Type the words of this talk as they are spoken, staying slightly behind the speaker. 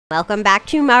Welcome back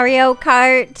to Mario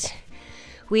Kart.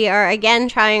 We are again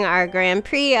trying our Grand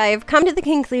Prix. I have come to the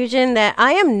conclusion that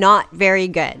I am not very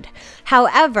good.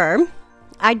 However,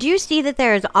 I do see that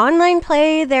there is online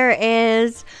play, there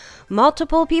is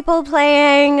multiple people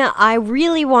playing. I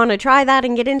really want to try that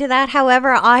and get into that.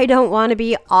 However, I don't want to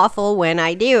be awful when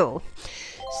I do.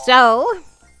 So,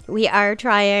 we are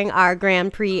trying our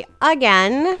Grand Prix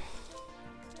again.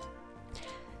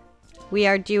 We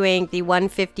are doing the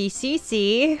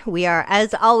 150cc. We are,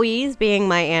 as always, being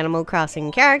my Animal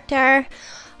Crossing character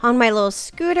on my little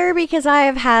scooter because I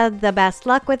have had the best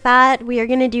luck with that. We are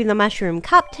going to do the Mushroom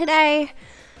Cup today.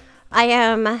 I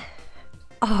am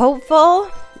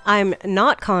hopeful. I'm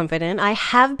not confident. I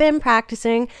have been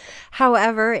practicing.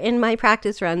 However, in my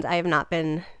practice runs, I have not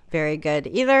been very good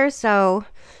either. So,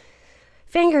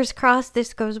 fingers crossed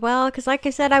this goes well, because like I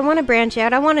said, I want to branch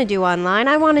out. I want to do online.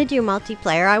 I want to do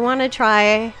multiplayer. I want to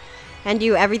try and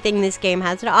do everything this game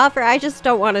has to offer. I just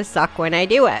don't want to suck when I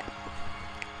do it.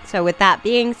 So with that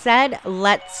being said,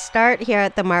 let's start here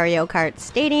at the Mario Kart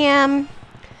Stadium.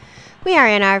 We are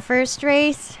in our first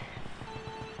race.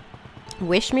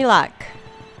 Wish me luck.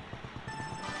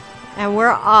 And we're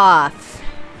off.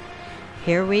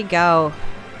 Here we go.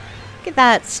 Look at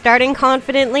that, starting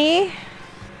confidently.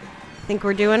 Think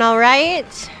we're doing all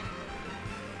right.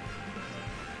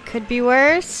 Could be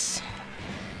worse.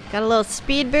 Got a little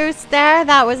speed boost there.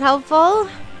 That was helpful.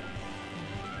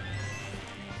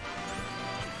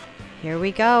 Here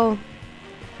we go.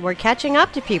 We're catching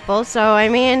up to people, so I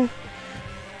mean,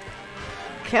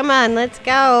 come on, let's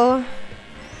go.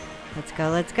 Let's go,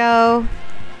 let's go.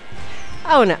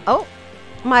 Oh no. Oh,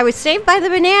 I was saved by the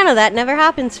banana. That never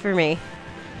happens for me.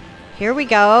 Here we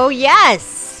go.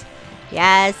 Yes!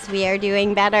 Yes, we are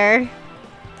doing better.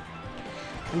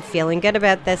 I'm feeling good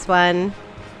about this one.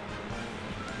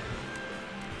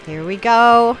 Here we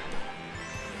go.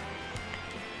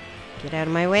 Get out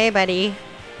of my way, buddy.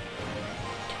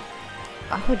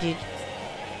 Oh, dude.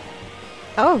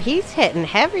 Oh, he's hitting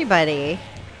everybody.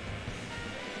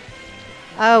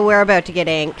 Oh, we're about to get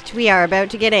inked. We are about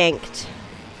to get inked.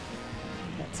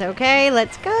 That's okay.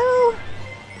 Let's go.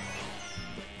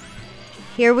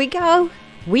 Here we go.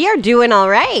 We are doing all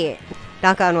right.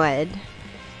 Knock on wood.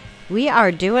 We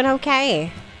are doing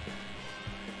okay.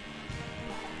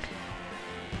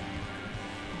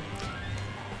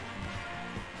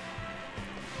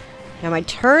 Now my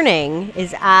turning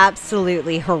is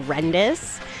absolutely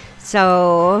horrendous.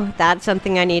 So that's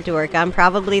something I need to work on.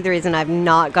 Probably the reason I've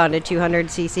not gone to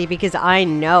 200cc, because I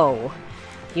know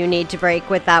you need to brake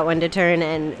with that one to turn,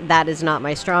 and that is not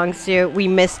my strong suit. We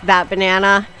missed that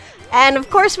banana. And of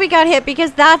course we got hit,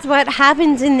 because that's what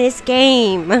happens in this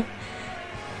game.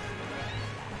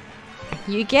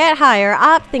 You get higher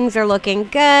up, things are looking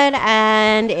good,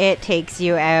 and it takes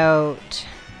you out.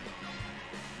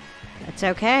 That's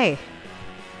okay.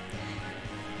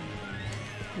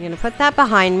 I'm gonna put that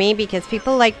behind me because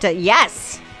people like to...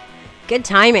 Yes! Good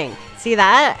timing. See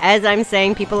that? As I'm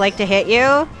saying, people like to hit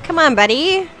you. Come on,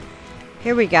 buddy.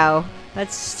 Here we go.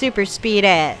 Let's super speed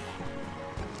it.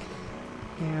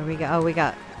 Here we go. Oh, we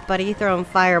got Buddy throwing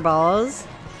fireballs.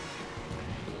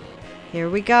 Here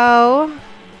we go.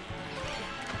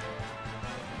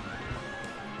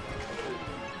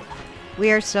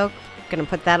 We are still gonna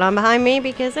put that on behind me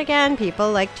because, again,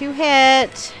 people like to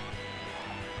hit.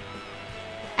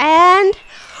 And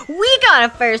we got a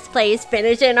first place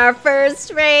finish in our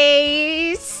first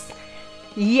race.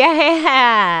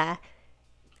 Yeah!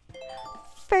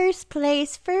 First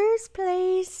place, first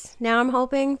place. Now I'm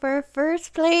hoping for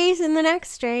first place in the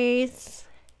next race.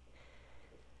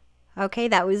 Okay,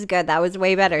 that was good. That was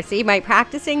way better. See, my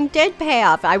practicing did pay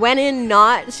off. I went in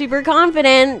not super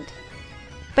confident,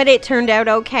 but it turned out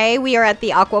okay. We are at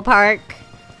the Aqua Park.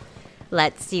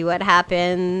 Let's see what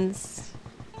happens.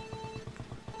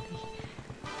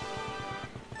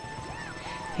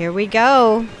 Here we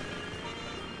go.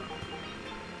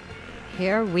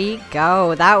 Here we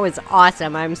go. That was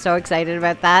awesome. I'm so excited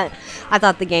about that. I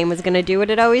thought the game was going to do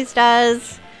what it always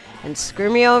does and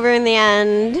screw me over in the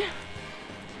end.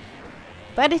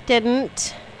 But it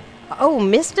didn't. Oh,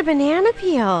 missed a banana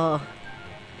peel.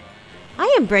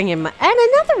 I am bringing my... And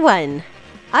another one.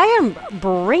 I am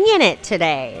bringing it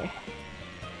today.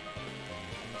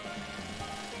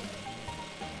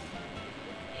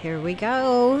 Here we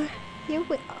go. Here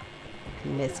we...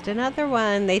 Missed another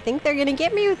one. They think they're gonna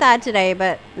get me with that today,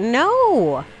 but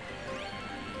no.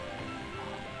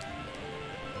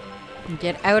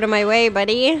 Get out of my way,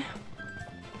 buddy.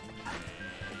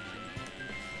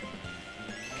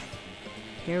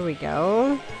 Here we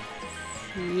go.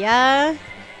 Yeah.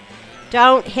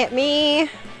 Don't hit me.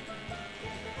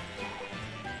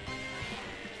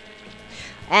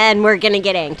 And we're gonna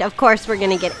get inked. Of course we're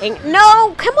gonna get inked.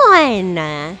 No, come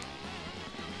on.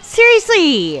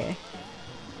 Seriously.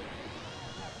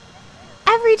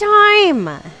 Every time.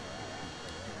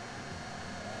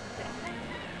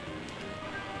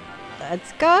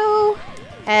 Let's go.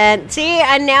 And see,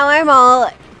 and now I'm all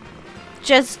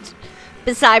just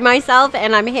beside myself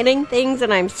and I'm hitting things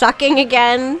and I'm sucking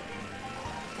again.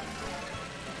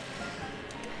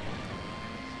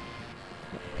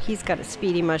 He's got a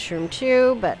speedy mushroom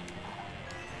too, but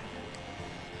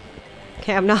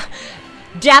okay, I'm not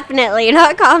definitely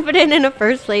not confident in a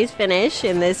first place finish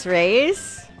in this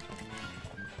race.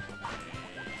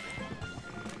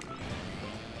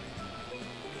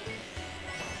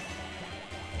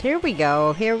 Here we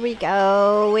go. Here we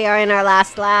go. We are in our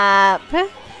last lap.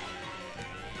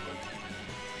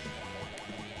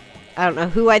 I don't know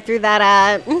who I threw that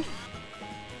at.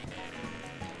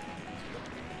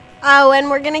 Oh, and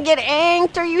we're gonna get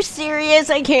inked. Are you serious?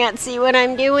 I can't see what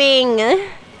I'm doing.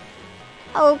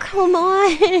 Oh, come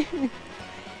on.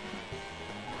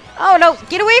 Oh, no.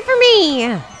 Get away from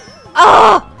me.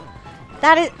 Oh,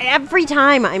 that is every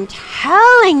time. I'm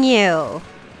telling you.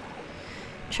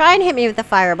 Try and hit me with the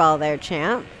fireball there,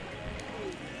 champ.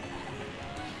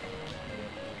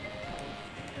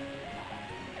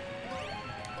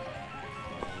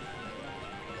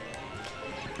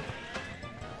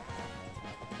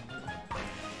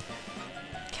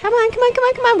 Come on, come on, come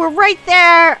on, come on. We're right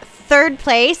there. Third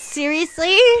place.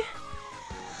 Seriously?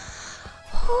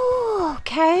 Ooh,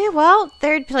 okay, well,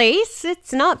 third place.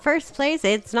 It's not first place.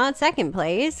 It's not second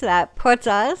place. That puts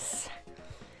us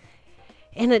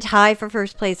in a tie for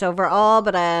first place overall.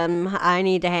 But I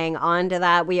need to hang on to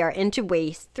that. We are into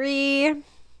race 3.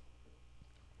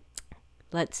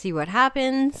 Let's see what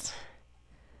happens.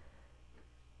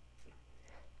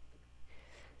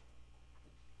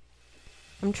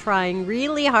 I'm trying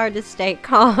really hard to stay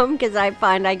calm because I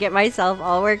find I get myself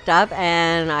all worked up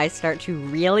and I start to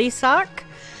really suck.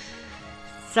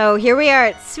 So here we are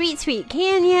at Sweet Sweet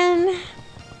Canyon.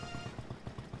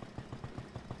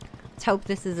 Let's hope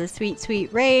this is a sweet,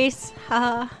 sweet race.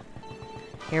 Haha.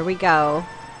 Here we go.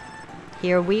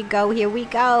 Here we go, here we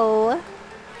go.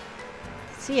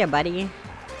 See ya, buddy.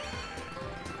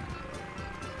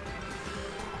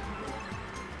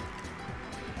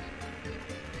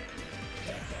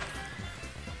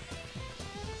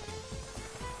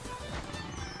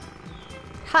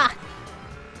 Ha!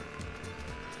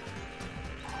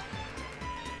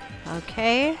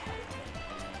 Okay.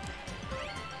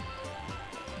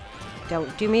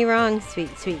 Don't do me wrong,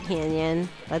 Sweet Sweet Canyon.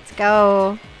 Let's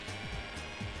go.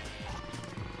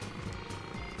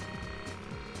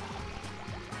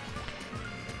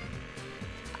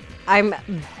 I'm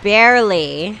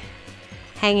barely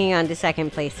hanging on to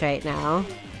second place right now.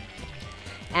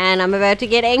 And I'm about to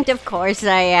get inked, of course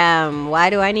I am. Why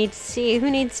do I need to see?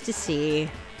 Who needs to see?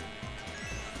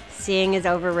 Seeing is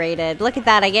overrated. Look at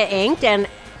that, I get inked and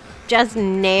just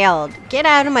nailed. Get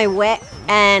out of my way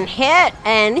and hit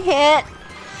and hit.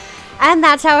 And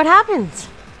that's how it happens.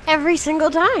 Every single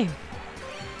time.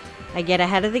 I get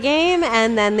ahead of the game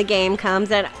and then the game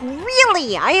comes and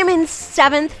really, I am in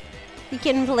 7th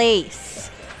freaking place.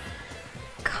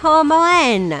 Come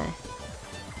on.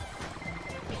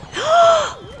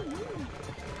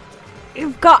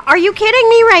 Are you kidding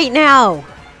me right now?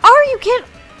 Are you kidding?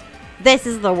 This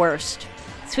is the worst.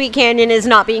 Sweet Canyon is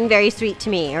not being very sweet to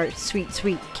me. Or Sweet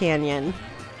Sweet Canyon.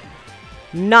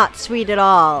 Not sweet at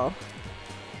all.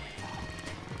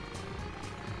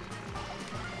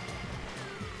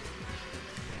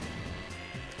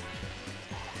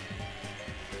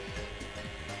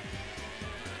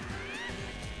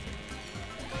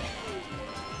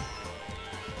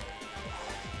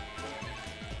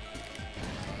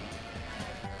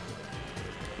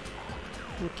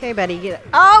 Okay, buddy, get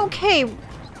it. Okay.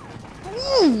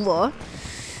 Ooh.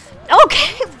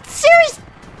 Okay, serious.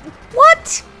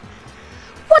 What?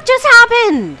 What just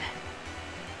happened?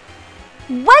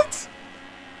 What?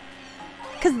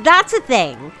 Because that's a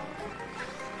thing.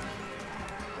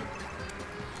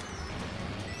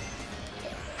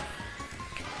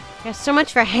 Yeah, so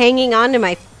much for hanging on to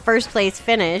my first place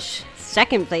finish.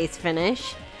 Second place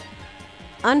finish.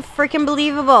 Unfreaking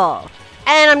believable.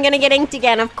 And I'm gonna get inked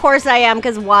again. Of course I am,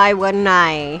 because why wouldn't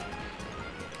I?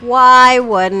 Why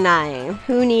wouldn't I?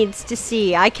 Who needs to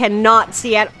see? I cannot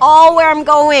see at all where I'm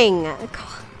going.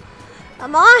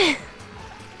 Come on.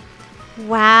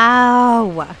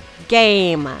 Wow.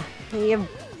 Game. You have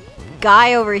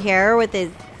guy over here with his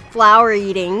flower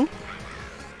eating.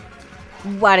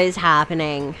 What is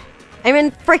happening? I'm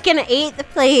in freaking 8th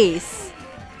place.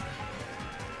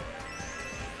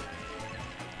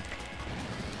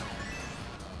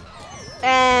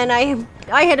 And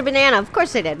I hit a banana. Of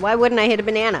course I did. Why wouldn't I hit a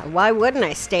banana? Why wouldn't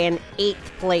I stay in 8th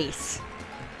place?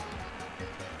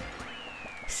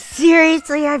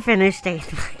 Seriously, I finished 8th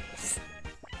place.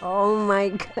 Oh my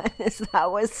goodness,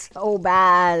 that was so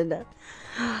bad.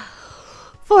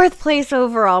 4th place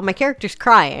overall. My character's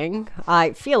crying.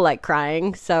 I feel like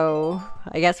crying, so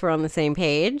I guess we're on the same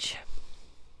page.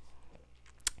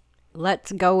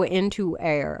 Let's go into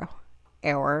our,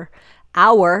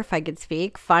 if I could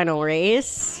speak, final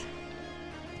race.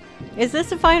 Is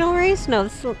this a final race? No,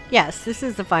 yes, this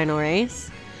is the final race.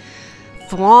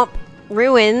 Thwomp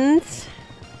Ruins.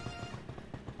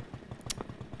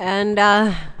 And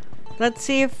let's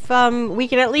see if we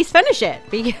can at least finish it,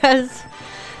 because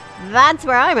that's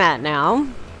where I'm at now.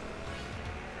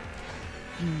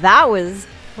 That was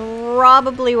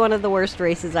probably one of the worst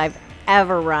races I've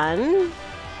ever run.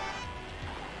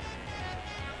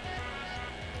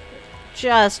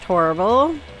 Just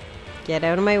horrible. Get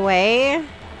out of my way.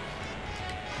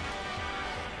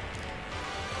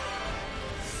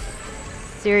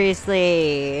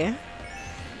 Seriously.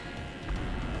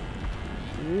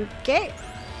 Okay.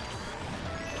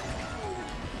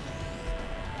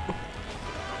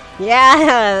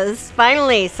 Yes,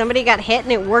 finally, somebody got hit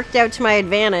and it worked out to my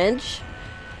advantage.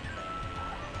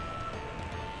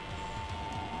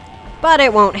 But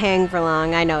it won't hang for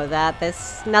long, I know that.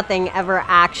 Nothing ever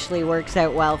actually works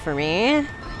out well for me.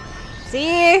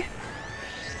 See?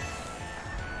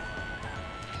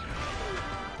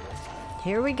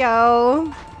 Here we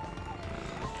go.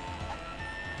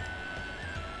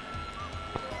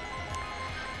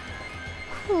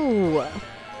 Ooh.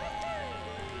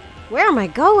 Where am I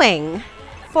going?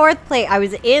 4th place. I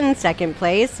was in 2nd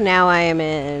place. Now I am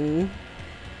in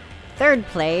 3rd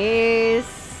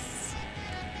place.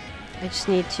 I just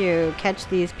need to catch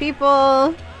these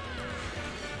people.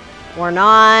 Or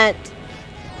not.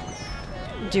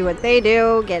 Do what they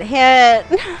do. Get hit.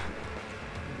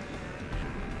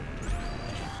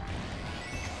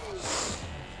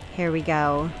 Here we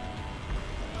go.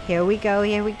 Here we go.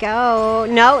 Here we go.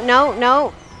 No, no,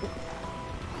 no.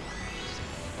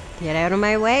 Get out of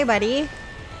my way, buddy.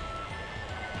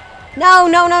 No,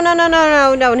 no, no, no, no, no,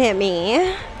 no. Don't hit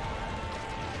me.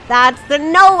 That's the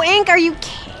no ink. Are you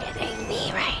kidding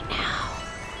me right now?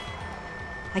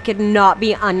 I could not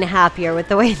be unhappier with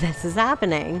the way this is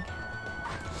happening.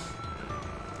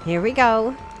 Here we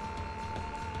go.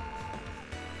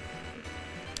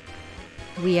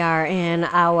 We are in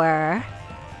our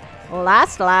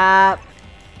last lap.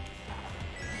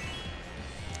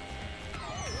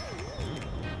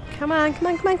 Come on, come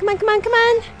on, come on, come on, come on, come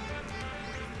on.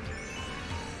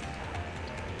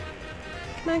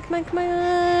 Come on, come on, come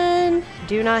on.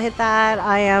 Do not hit that.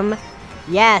 I am...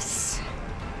 Yes.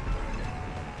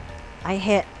 I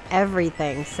hit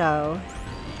everything, so...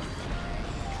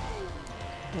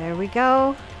 There we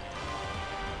go.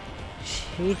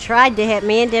 She tried to hit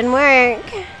me, it didn't work.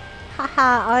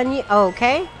 Haha, on you.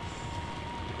 Okay.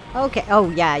 Okay.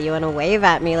 Oh, yeah, you want to wave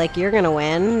at me like you're gonna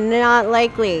win? Not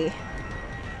likely.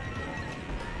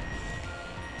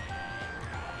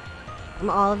 I'm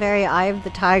all very Eye of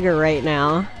the Tiger right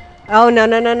now. Oh, no,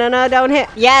 no, no, no, no, don't hit.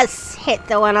 Yes, hit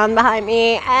the one on behind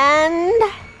me, and...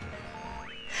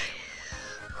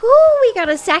 Whew, we got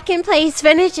a 2nd place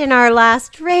finish in our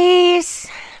last race.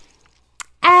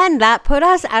 And that put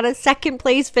us at a 2nd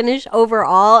place finish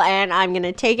overall, and I'm going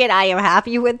to take it. I am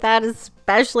happy with that,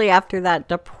 especially after that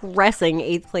depressing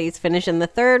 8th place finish in the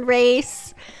 3rd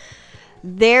race.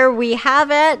 There we have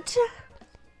it.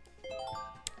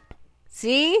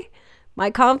 See? My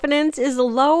confidence is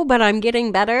low, but I'm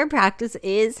getting better. Practice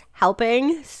is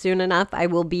helping. Soon enough, I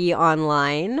will be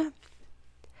online.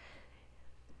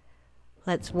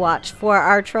 Let's watch for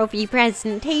our trophy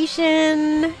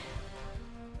presentation.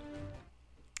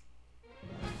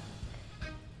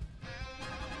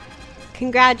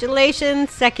 Congratulations,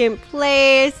 2nd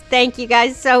place. Thank you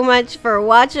guys so much for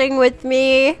watching with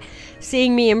me,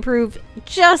 seeing me improve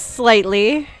just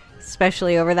slightly,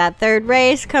 especially over that 3rd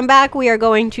race. Come back, we are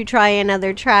going to try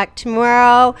another track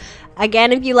tomorrow.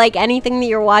 Again, if you like anything that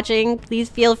you're watching, please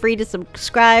feel free to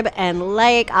subscribe and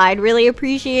like. I'd really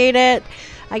appreciate it.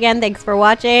 Again, thanks for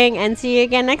watching, and see you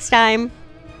again next time.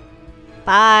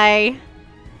 Bye.